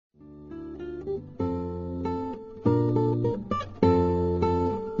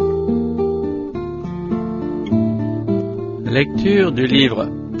Lecture du livre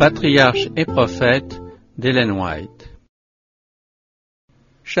Patriarches et Prophètes d'Ellen White.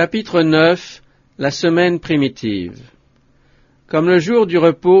 Chapitre 9. La semaine primitive. Comme le jour du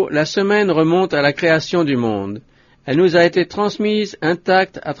repos, la semaine remonte à la création du monde. Elle nous a été transmise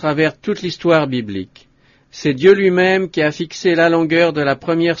intacte à travers toute l'histoire biblique. C'est Dieu lui-même qui a fixé la longueur de la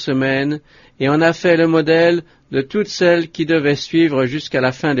première semaine et en a fait le modèle de toutes celles qui devaient suivre jusqu'à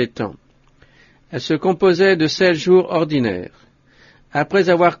la fin des temps. Elle se composait de 7 jours ordinaires. Après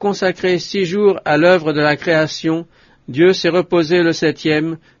avoir consacré 6 jours à l'œuvre de la création, Dieu s'est reposé le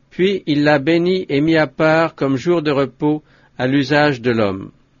 7e, puis il l'a béni et mis à part comme jour de repos à l'usage de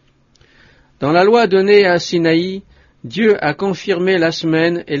l'homme. Dans la loi donnée à Sinaï, Dieu a confirmé la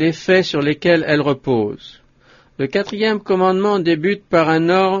semaine et les faits sur lesquels elle repose. Le 4e commandement débute par un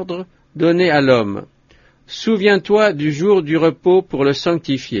ordre donné à l'homme. Souviens-toi du jour du repos pour le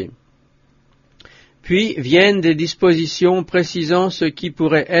sanctifier. Puis viennent des dispositions précisant ce qui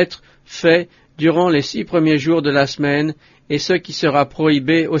pourrait être fait durant les 6 premiers jours de la semaine et ce qui sera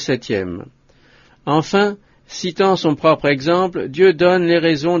prohibé au 7e. Enfin, citant son propre exemple, Dieu donne les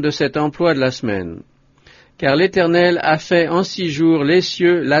raisons de cet emploi de la semaine. Car l'Éternel a fait en 6 jours les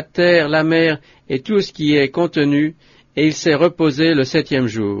cieux, la terre, la mer et tout ce qui est contenu, et il s'est reposé le 7e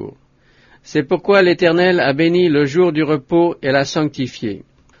jour. C'est pourquoi l'Éternel a béni le jour du repos et l'a sanctifié.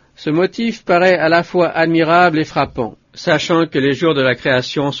 Ce motif paraît à la fois admirable et frappant, sachant que les jours de la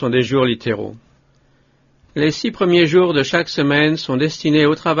création sont des jours littéraux. Les 6 premiers jours de chaque semaine sont destinés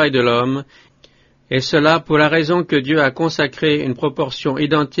au travail de l'homme, et cela pour la raison que Dieu a consacré une proportion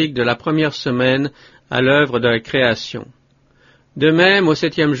identique de la première semaine à l'œuvre de la création. De même, au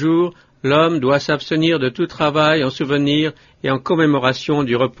 7e jour, l'homme doit s'abstenir de tout travail en souvenir et en commémoration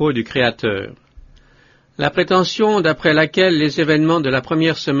du repos du Créateur. La prétention d'après laquelle les événements de la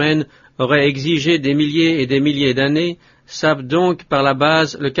première semaine auraient exigé des milliers et des milliers d'années sape donc par la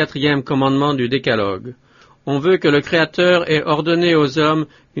base le 4e commandement du Décalogue. On veut que le Créateur ait ordonné aux hommes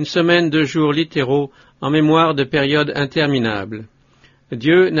une semaine de jours littéraux en mémoire de périodes interminables.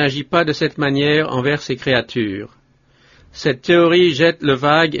 Dieu n'agit pas de cette manière envers ses créatures. Cette théorie jette le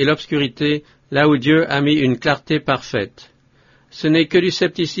vague et l'obscurité là où Dieu a mis une clarté parfaite. Ce n'est que du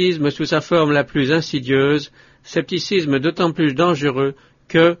scepticisme sous sa forme la plus insidieuse, scepticisme d'autant plus dangereux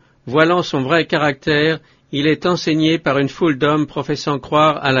que, voilant son vrai caractère, il est enseigné par une foule d'hommes professant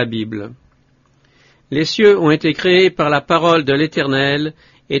croire à la Bible. Les cieux ont été créés par la parole de l'Éternel,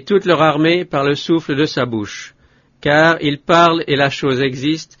 et toute leur armée par le souffle de sa bouche. Car il parle et la chose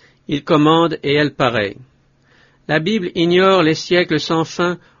existe, il commande et elle paraît. La Bible ignore les siècles sans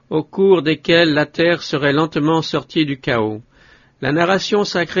fin au cours desquels la terre serait lentement sortie du chaos. La narration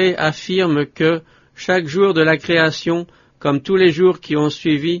sacrée affirme que chaque jour de la création, comme tous les jours qui ont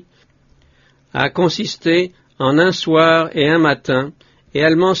suivi, a consisté en un soir et un matin, et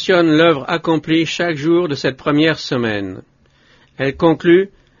elle mentionne l'œuvre accomplie chaque jour de cette première semaine. Elle conclut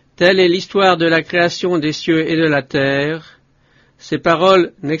 « Telle est l'histoire de la création des cieux et de la terre ». Ces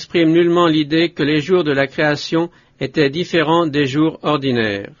paroles n'expriment nullement l'idée que les jours de la création étaient différents des jours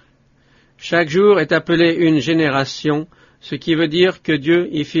ordinaires. Chaque jour est appelé une génération, ce qui veut dire que Dieu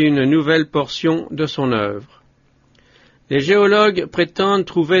y fit une nouvelle portion de son œuvre. Les géologues prétendent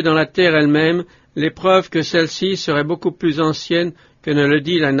trouver dans la terre elle-même les preuves que celle-ci serait beaucoup plus ancienne que ne le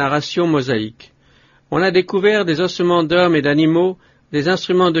dit la narration mosaïque. On a découvert des ossements d'hommes et d'animaux, des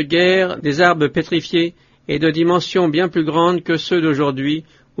instruments de guerre, des arbres pétrifiés et de dimensions bien plus grandes que ceux d'aujourd'hui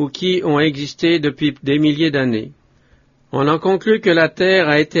ou qui ont existé depuis des milliers d'années. On en conclut que la terre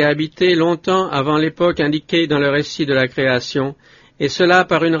a été habitée longtemps avant l'époque indiquée dans le récit de la création, et cela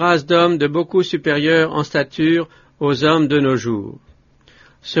par une race d'hommes de beaucoup supérieure en stature aux hommes de nos jours.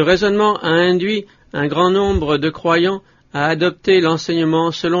 Ce raisonnement a induit un grand nombre de croyants à adopter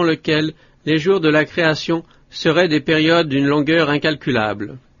l'enseignement selon lequel les jours de la création seraient des périodes d'une longueur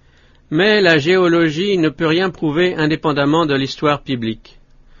incalculable. Mais la géologie ne peut rien prouver indépendamment de l'histoire biblique.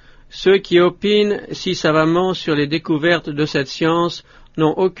 Ceux qui opinent si savamment sur les découvertes de cette science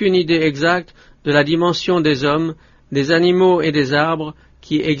n'ont aucune idée exacte de la dimension des hommes, des animaux et des arbres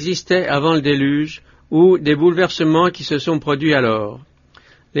qui existaient avant le déluge ou des bouleversements qui se sont produits alors.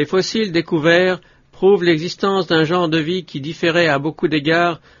 Les fossiles découverts prouvent l'existence d'un genre de vie qui différait à beaucoup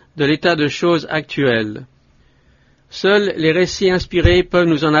d'égards de l'état de choses actuel. Seuls les récits inspirés peuvent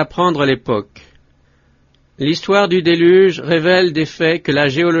nous en apprendre l'époque. L'histoire du déluge révèle des faits que la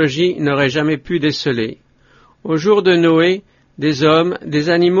géologie n'aurait jamais pu déceler. Au jour de Noé, des hommes,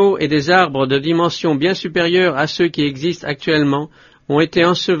 des animaux et des arbres de dimensions bien supérieures à ceux qui existent actuellement ont été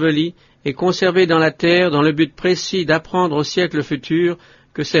ensevelis et conservés dans la terre dans le but précis d'apprendre au siècle futur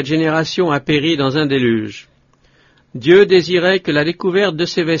que cette génération a péri dans un déluge. Dieu désirait que la découverte de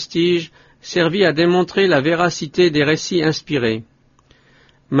ces vestiges servît à démontrer la véracité des récits inspirés.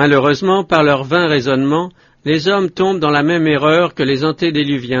 Malheureusement, par leur vain raisonnement, les hommes tombent dans la même erreur que les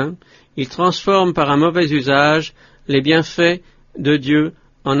antédiluviens. Ils transforment par un mauvais usage les bienfaits de Dieu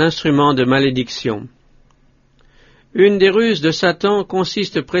en instruments de malédiction. Une des ruses de Satan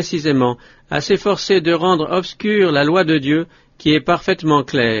consiste précisément à s'efforcer de rendre obscure la loi de Dieu qui est parfaitement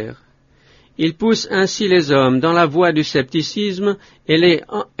claire. Il pousse ainsi les hommes dans la voie du scepticisme et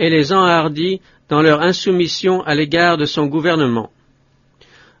les enhardit dans leur insoumission à l'égard de son gouvernement.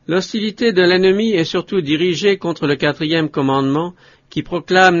 L'hostilité de l'ennemi est surtout dirigée contre le 4e commandement qui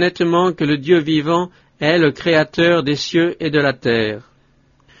proclame nettement que le Dieu vivant est le créateur des cieux et de la terre.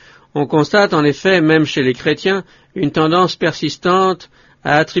 On constate en effet, même chez les chrétiens, une tendance persistante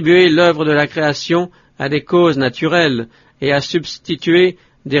à attribuer l'œuvre de la création à des causes naturelles et à substituer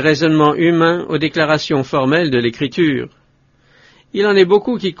des raisonnements humains aux déclarations formelles de l'Écriture. Il en est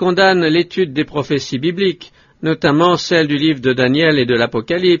beaucoup qui condamnent l'étude des prophéties bibliques, notamment celles du livre de Daniel et de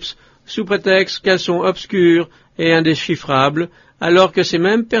l'Apocalypse, sous prétexte qu'elles sont obscures et indéchiffrables, alors que ces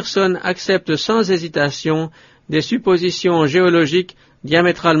mêmes personnes acceptent sans hésitation des suppositions géologiques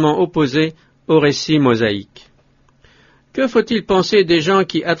diamétralement opposées au récit mosaïque. Que faut-il penser des gens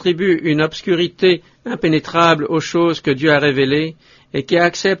qui attribuent une obscurité impénétrable aux choses que Dieu a révélées et qui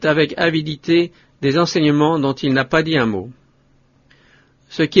acceptent avec avidité des enseignements dont il n'a pas dit un mot?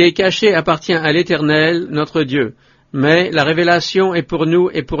 Ce qui est caché appartient à l'Éternel, notre Dieu, mais la révélation est pour nous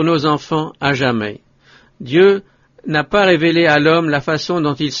et pour nos enfants à jamais. Dieu n'a pas révélé à l'homme la façon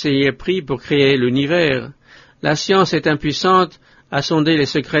dont il s'y est pris pour créer l'univers. La science est impuissante à sonder les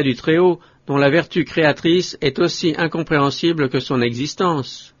secrets du Très-Haut, dont la vertu créatrice est aussi incompréhensible que son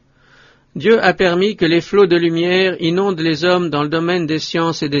existence. Dieu a permis que les flots de lumière inondent les hommes dans le domaine des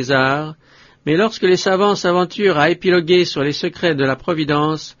sciences et des arts, mais lorsque les savants s'aventurent à épiloguer sur les secrets de la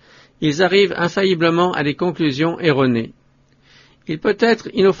providence, ils arrivent infailliblement à des conclusions erronées. Il peut être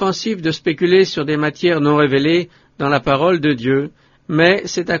inoffensif de spéculer sur des matières non révélées dans la parole de Dieu, mais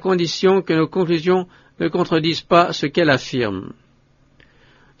c'est à condition que nos conclusions ne contredisent pas ce qu'elle affirme.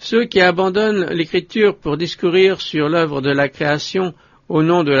 Ceux qui abandonnent l'Écriture pour discourir sur l'œuvre de la création au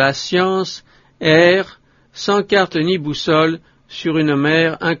nom de la science errent, sans carte ni boussole, sur une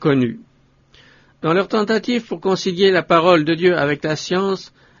mer inconnue. Dans leur tentative pour concilier la parole de Dieu avec la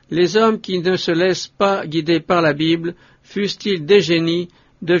science, les hommes qui ne se laissent pas guider par la Bible, fussent-ils des génies,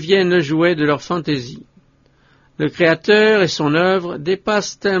 deviennent le jouet de leur fantaisie. Le Créateur et son œuvre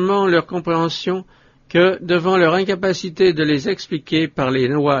dépassent tellement leur compréhension que, devant leur incapacité de les expliquer par les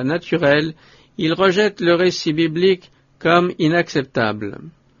lois naturelles, ils rejettent le récit biblique comme inacceptable.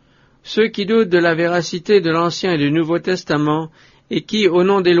 Ceux qui doutent de la véracité de l'Ancien et du Nouveau Testament et qui, au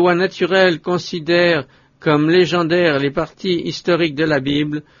nom des lois naturelles, considèrent comme légendaires les parties historiques de la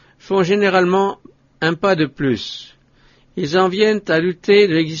Bible, font généralement un pas de plus. Ils en viennent à douter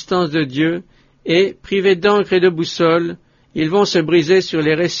de l'existence de Dieu et, privés d'encre et de boussole, ils vont se briser sur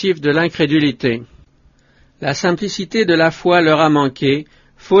les récifs de l'incrédulité. La simplicité de la foi leur a manqué,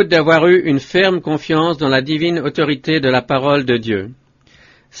 faute d'avoir eu une ferme confiance dans la divine autorité de la parole de Dieu.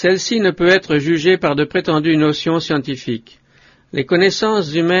 Celle-ci ne peut être jugée par de prétendues notions scientifiques. Les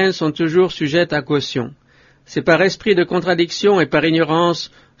connaissances humaines sont toujours sujettes à caution. C'est par esprit de contradiction et par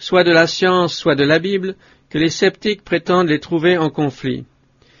ignorance, soit de la science, soit de la Bible, que les sceptiques prétendent les trouver en conflit.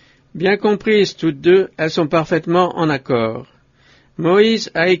 Bien comprises toutes deux, elles sont parfaitement en accord.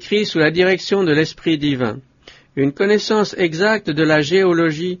 Moïse a écrit sous la direction de l'Esprit divin. Une connaissance exacte de la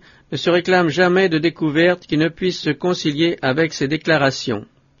géologie ne se réclame jamais de découvertes qui ne puissent se concilier avec ses déclarations.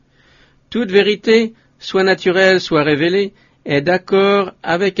 Toute vérité, soit naturelle, soit révélée, est d'accord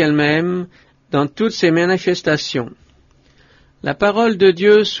avec elle-même dans toutes ses manifestations. La parole de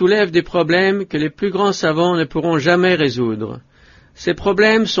Dieu soulève des problèmes que les plus grands savants ne pourront jamais résoudre. Ces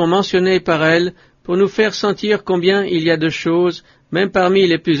problèmes sont mentionnés par elle pour nous faire sentir combien il y a de choses, même parmi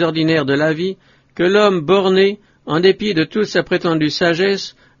les plus ordinaires de la vie, que l'homme borné, en dépit de toute sa prétendue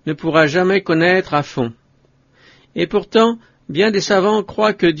sagesse, ne pourra jamais connaître à fond. Et pourtant, bien des savants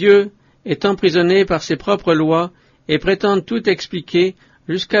croient que Dieu est emprisonné par ses propres lois et prétendent tout expliquer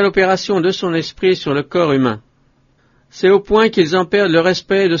jusqu'à l'opération de son esprit sur le corps humain. C'est au point qu'ils en perdent le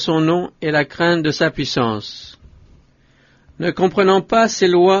respect de son nom et la crainte de sa puissance. Ne comprenant pas ses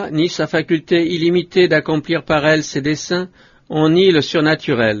lois ni sa faculté illimitée d'accomplir par elles ses desseins, on nie le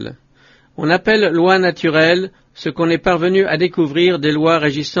surnaturel. On appelle loi naturelle ce qu'on est parvenu à découvrir des lois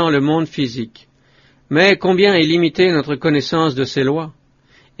régissant le monde physique. Mais combien est limitée notre connaissance de ces lois?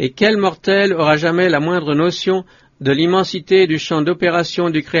 Et quel mortel aura jamais la moindre notion de l'immensité du champ d'opération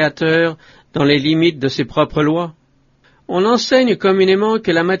du Créateur dans les limites de ses propres lois? On enseigne communément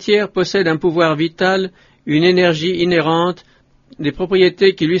que la matière possède un pouvoir vital, une énergie inhérente, des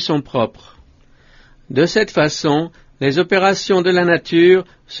propriétés qui lui sont propres. De cette façon, les opérations de la nature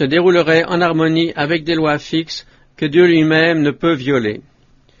se dérouleraient en harmonie avec des lois fixes que Dieu lui-même ne peut violer.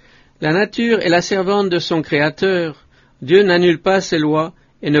 La nature est la servante de son Créateur. Dieu n'annule pas ses lois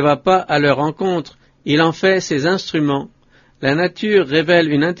et ne va pas à leur encontre. Il en fait ses instruments. La nature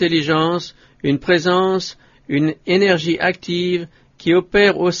révèle une intelligence, une présence, une énergie active qui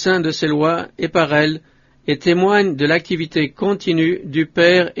opère au sein de ses lois et par elles, et témoigne de l'activité continue du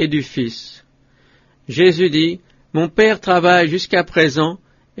Père et du Fils. Jésus dit, « Mon Père travaille jusqu'à présent,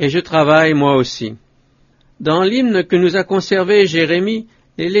 et je travaille moi aussi. » Dans l'hymne que nous a conservé Jérémie,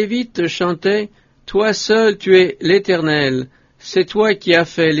 les Lévites chantaient « Toi seul tu es l'Éternel, c'est toi qui as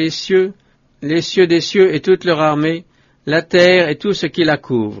fait les cieux des cieux et toute leur armée, la terre et tout ce qui la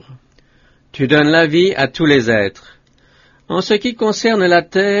couvre. Tu donnes la vie à tous les êtres. » En ce qui concerne la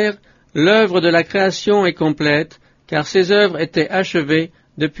terre, l'œuvre de la création est complète, car ses œuvres étaient achevées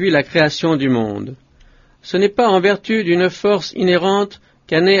depuis la création du monde. Ce n'est pas en vertu d'une force inhérente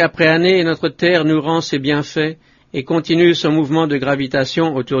qu'année après année notre terre nous rend ses bienfaits et continue son mouvement de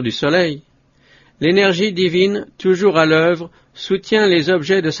gravitation autour du soleil. L'énergie divine, toujours à l'œuvre, soutient les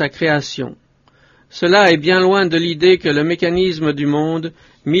objets de sa création. Cela est bien loin de l'idée que le mécanisme du monde,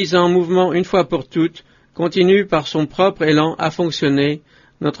 mis en mouvement une fois pour toutes, continue par son propre élan à fonctionner,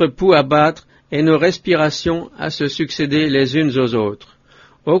 notre pouls à battre et nos respirations à se succéder les unes aux autres.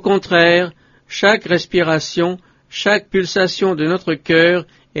 Au contraire, chaque respiration, chaque pulsation de notre cœur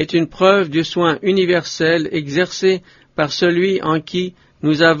est une preuve du soin universel exercé par celui en qui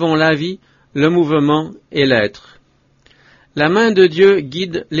nous avons la vie, le mouvement et l'être. La main de Dieu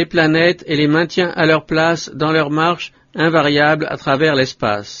guide les planètes et les maintient à leur place dans leur marche invariable à travers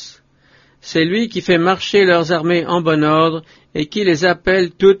l'espace. C'est lui qui fait marcher leurs armées en bon ordre et qui les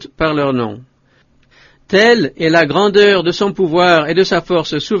appelle toutes par leur nom. Telle est la grandeur de son pouvoir et de sa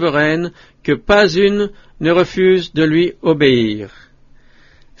force souveraine que pas une ne refuse de lui obéir.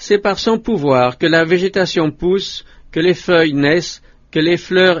 C'est par son pouvoir que la végétation pousse, que les feuilles naissent, que les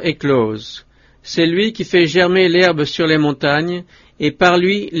fleurs éclosent. C'est lui qui fait germer l'herbe sur les montagnes, et par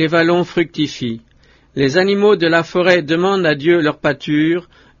lui les vallons fructifient. Les animaux de la forêt demandent à Dieu leur pâture.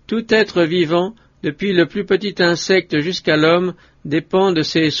 Tout être vivant, depuis le plus petit insecte jusqu'à l'homme, dépend de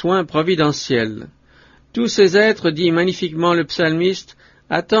ses soins providentiels. Tous ces êtres, dit magnifiquement le psalmiste,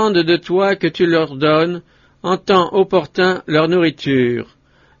 attendent de toi que tu leur donnes, en temps opportun, leur nourriture.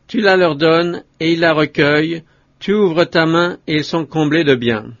 Tu la leur donnes, et ils la recueillent. Tu ouvres ta main, et ils sont comblés de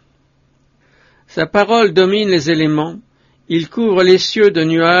bien. Sa parole domine les éléments. Il couvre les cieux de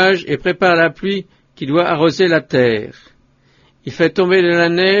nuages et prépare la pluie qui doit arroser la terre. Il fait tomber de la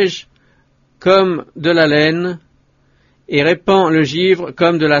neige comme de la laine et répand le givre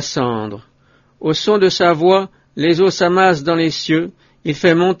comme de la cendre. Au son de sa voix, les eaux s'amassent dans les cieux. Il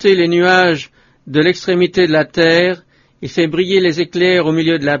fait monter les nuages de l'extrémité de la terre. Il fait briller les éclairs au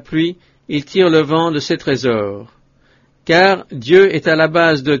milieu de la pluie. Il tire le vent de ses trésors. Car Dieu est à la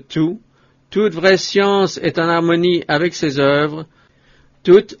base de tout. Toute vraie science est en harmonie avec ses œuvres.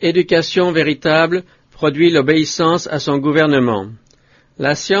 Toute éducation véritable produit l'obéissance à son gouvernement.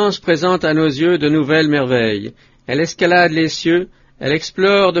 La science présente à nos yeux de nouvelles merveilles. Elle escalade les cieux, elle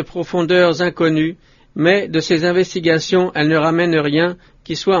explore de profondeurs inconnues, mais de ses investigations, elle ne ramène rien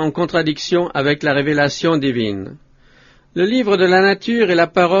qui soit en contradiction avec la révélation divine. Le livre de la nature et la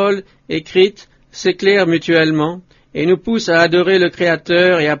parole écrite s'éclairent mutuellement et nous poussent à adorer le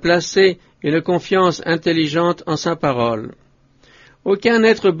Créateur et à placer une confiance intelligente en sa parole. Aucun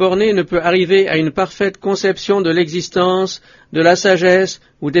être borné ne peut arriver à une parfaite conception de l'existence, de la sagesse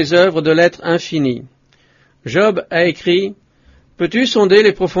ou des œuvres de l'être infini. Job a écrit « Peux-tu sonder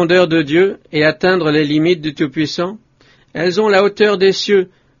les profondeurs de Dieu et atteindre les limites du Tout-Puissant? Elles ont la hauteur des cieux.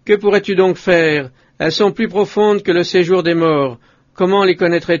 Que pourrais-tu donc faire? Elles sont plus profondes que le séjour des morts. Comment les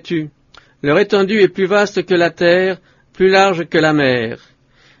connaîtrais-tu? Leur étendue est plus vaste que la terre, plus large que la mer.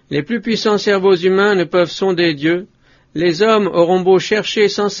 Les plus puissants cerveaux humains ne peuvent sonder Dieu. Les hommes auront beau chercher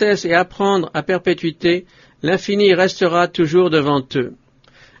sans cesse et apprendre à perpétuité, l'infini restera toujours devant eux.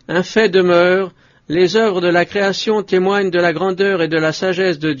 Un fait demeure, les œuvres de la création témoignent de la grandeur et de la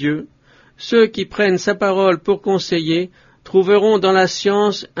sagesse de Dieu. Ceux qui prennent sa parole pour conseiller trouveront dans la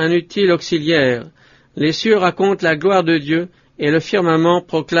science un utile auxiliaire. Les cieux racontent la gloire de Dieu et le firmament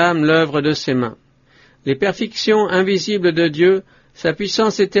proclame l'œuvre de ses mains. Les perfections invisibles de Dieu, sa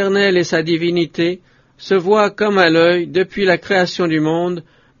puissance éternelle et sa divinité se voient comme à l'œil depuis la création du monde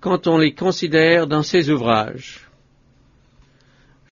quand on les considère dans ses ouvrages.